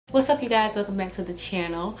What's up, you guys? Welcome back to the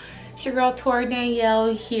channel. It's your girl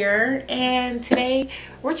Toridanielleee here, and today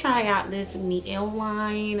we're trying out this Mielle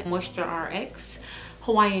line MoisureRX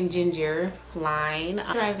Hawaiian ginger line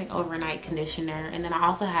moisturizing overnight conditioner, and then I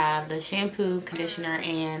also have the shampoo, conditioner,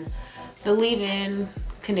 and the leave-in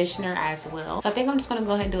conditioner as well. So I think I'm just gonna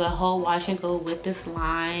go ahead and do a whole wash and go with this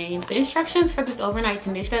line. The instructions for this overnight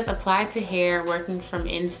conditioner says apply to hair working from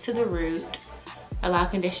ends to the root, allow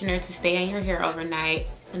conditioner to stay on your hair overnight,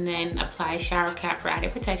 and then apply shower cap for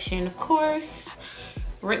added protection. Of course,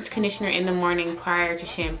 rinse conditioner in the morning prior to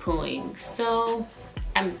shampooing. So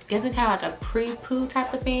I'm guessing kind of like a pre-poo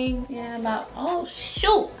type of thing. Yeah, about, oh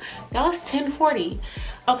shoot, y'all, it's 10:40.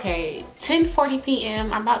 Okay, 10:40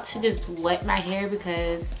 p.m. I'm about to just wet my hair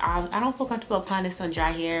because I don't feel comfortable applying this on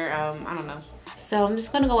dry hair. I don't know. So I'm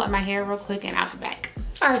just gonna go wet my hair real quick and I'll be back.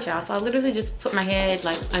 All right, y'all, so I literally just put my head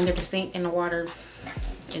like under the sink in the water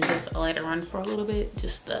and just let it run for a little bit,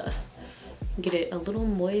 just get it a little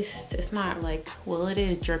moist. It's not like, well, it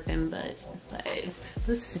is dripping, but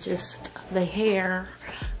this is just the hair,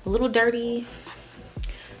 a little dirty,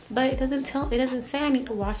 but it doesn't say I need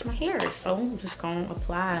to wash my hair, so I'm just gonna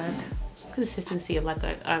apply consistency of like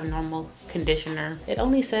a normal conditioner. It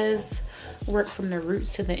only says work from the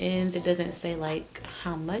roots to the ends. It doesn't say like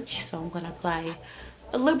how much, so I'm gonna apply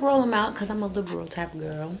a liberal amount because I'm a liberal type of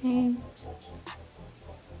girl.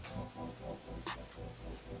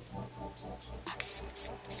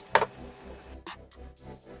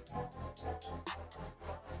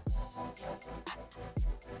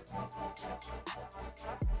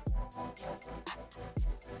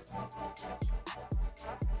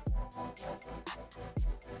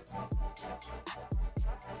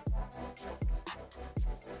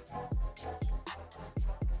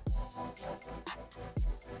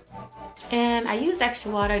 And I used extra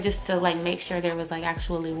water just to like make sure there was like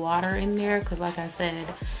actually water in there, because like I said,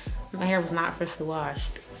 my hair was not freshly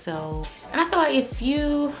washed. So, and I feel like if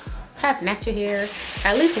you have natural hair,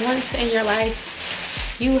 at least once in your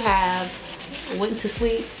life, you have went to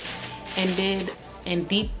sleep and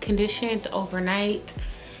deep conditioned overnight,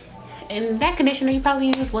 and that conditioner you probably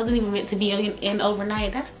used wasn't even meant to be in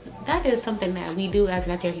overnight. That is something that we do as a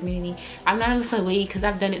natural community. I'm not gonna say we, because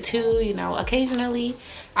I've done it too, you know. Occasionally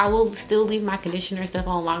I will still leave my conditioner stuff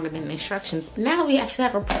on longer than the instructions. Now we actually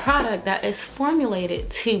have a product that is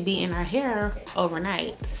formulated to be in our hair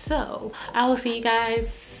overnight. So I will see you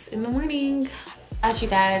guys in the morning. Got you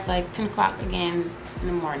guys like 10 o'clock again in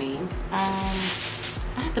the morning. I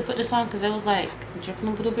had to put this on because it was like dripping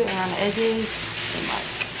a little bit around the edges and like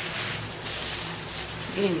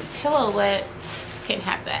getting the pillow wet. Can't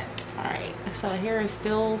have that. All right, so the hair is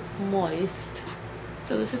still moist.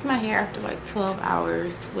 So this is my hair after like 12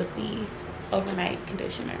 hours with the overnight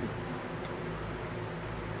conditioner.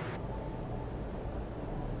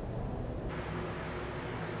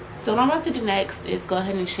 So what I'm about to do next is go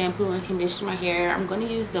ahead and shampoo and condition my hair. I'm going to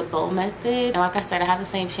use the bowl method, and like I said, I have the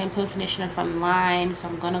same shampoo and conditioner from the line, so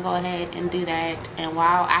I'm going to go ahead and do that. And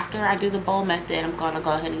after I do the bowl method, I'm going to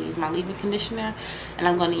go ahead and use my leave-in conditioner, and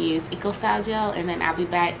I'm going to use Eco Style Gel, and then I'll be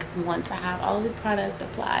back once I have all the product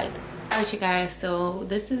applied. Alright, you guys, so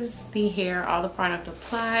this is the hair, all the product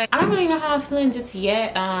applied. I don't really know how I'm feeling just yet.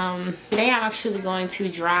 Today I'm actually going to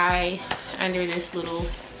dry under this little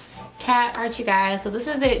cap. Alright, you guys, so this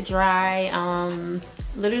is it dry.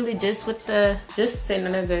 Literally just sitting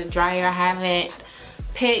under the dryer. I haven't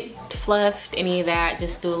picked, fluffed, any of that.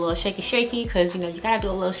 Just do a little shaky because you know you gotta do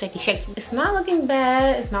a little shaky. It's not looking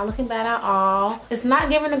bad. It's not looking bad at all. It's not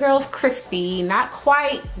giving the girls crispy, not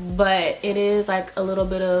quite, but it is like a little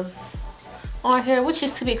bit of on here, which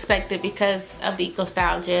is to be expected because of the Eco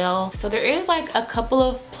Style Gel. So there is like a couple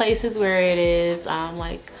of places where it is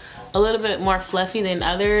like a little bit more fluffy than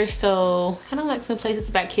others. So kind of like some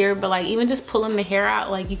places back here, but like even just pulling the hair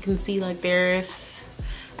out, like you can see like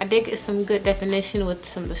I did get some good definition with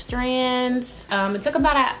some of the strands. It took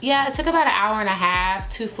about an hour and a half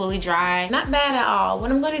to fully dry. Not bad at all.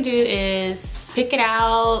 What I'm gonna do is pick it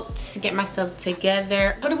out, get myself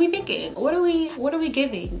together. What are we thinking? What are we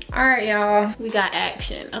giving? All right, y'all, we got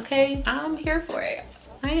action. Okay, I'm here for it.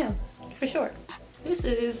 I am, for sure. This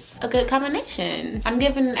is a good combination. I'm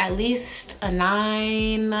giving at least a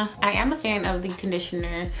 9. I am a fan of the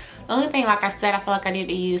conditioner. The only thing, like I said, I feel like I need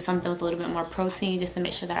to use something with a little bit more protein just to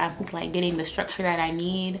make sure that I'm like getting the structure that I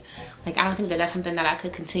need. Like, I don't think that that's something that I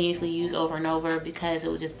could continuously use over and over because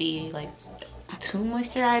it would just be like too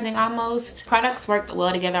moisturizing almost. Products work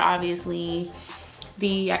well together, obviously.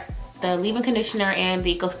 The leave-in conditioner and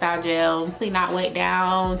the Eco Style Gel, not weighed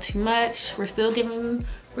down too much. We're still giving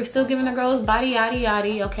We're still giving the girls body yaddy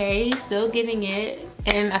yaddy, okay? Still giving it.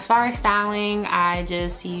 And as far as styling, I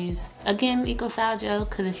just use, again, Eco Style Gel,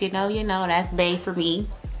 because if you know, you know, that's bae for me.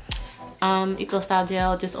 Eco Style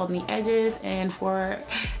Gel just on the edges, and for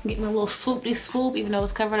getting a little swoopy swoop, even though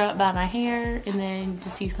it's covered up by my hair. And then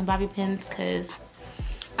just use some bobby pins, because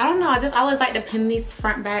I don't know, I just always like to pin these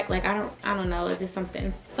front back. Like I don't know, it's just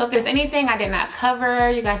something. So if there's anything I did not cover,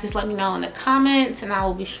 you guys just let me know in the comments, and I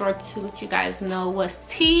will be sure to let you guys know what's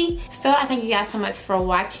tea. So I thank you guys so much for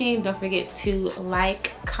watching. Don't forget to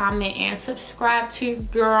like, comment, and subscribe to your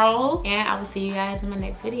girl, and I will see you guys in my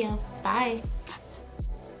next video. Bye.